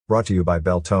Brought to you by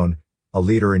Beltone, a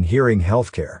leader in hearing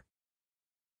healthcare.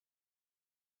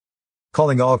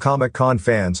 Calling all Comic-Con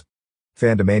fans,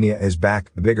 Fandomania is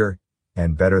back, bigger,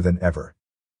 and better than ever.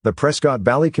 The Prescott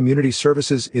Valley Community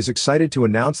Services is excited to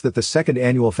announce that the second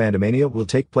annual Fandomania will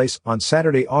take place on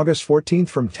Saturday, August 14th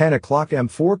from 10 o'clock m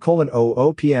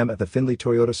 4:00 p.m. at the Findlay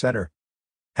Toyota Center.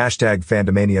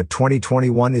 #Fandomania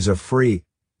 2021 is a free,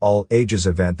 all-ages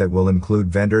event that will include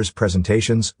vendors,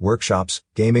 presentations, workshops,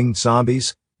 gaming,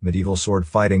 zombies, medieval sword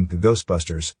fighting, the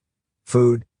Ghostbusters,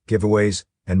 food, giveaways,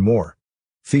 and more.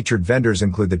 Featured vendors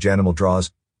include the Janimal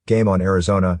Draws, Game On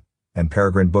Arizona, and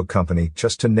Peregrine Book Company,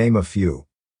 just to name a few.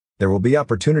 There will be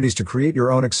opportunities to create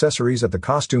your own accessories at the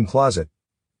costume closet,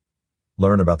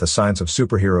 learn about the science of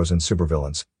superheroes and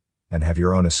supervillains, and have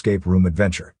your own escape room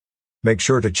adventure. Make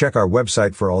sure to check our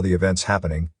website for all the events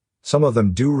happening. Some of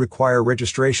them do require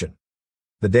registration.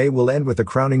 The day will end with the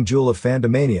crowning jewel of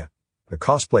Fandomania, the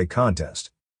cosplay contest.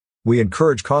 We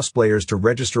encourage cosplayers to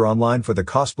register online for the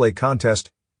cosplay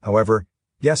contest. However,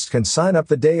 guests can sign up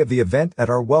the day of the event at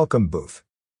our welcome booth.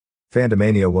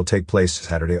 Fandomania will take place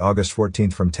Saturday, August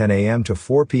 14th from 10 a.m. to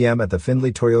 4 p.m. at the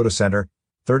Findlay Toyota Center,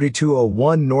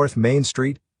 3201 North Main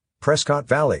Street, Prescott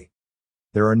Valley.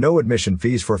 There are no admission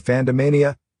fees for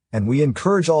Fandomania, and we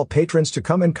encourage all patrons to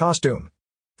come in costume.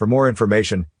 For more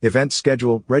information, event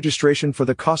schedule, registration for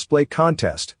the cosplay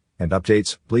contest, and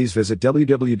updates, please visit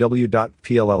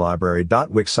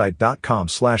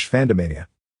www.plllibrary.wixsite.com/Fandomania.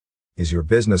 Is your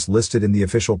business listed in the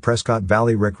official Prescott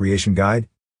Valley Recreation Guide?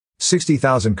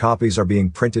 60,000 copies are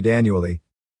being printed annually.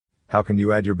 How can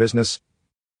you add your business?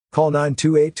 Call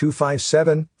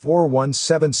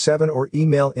 928-257-4177 or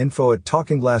email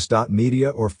info@talkingglass.media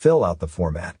or fill out the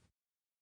format.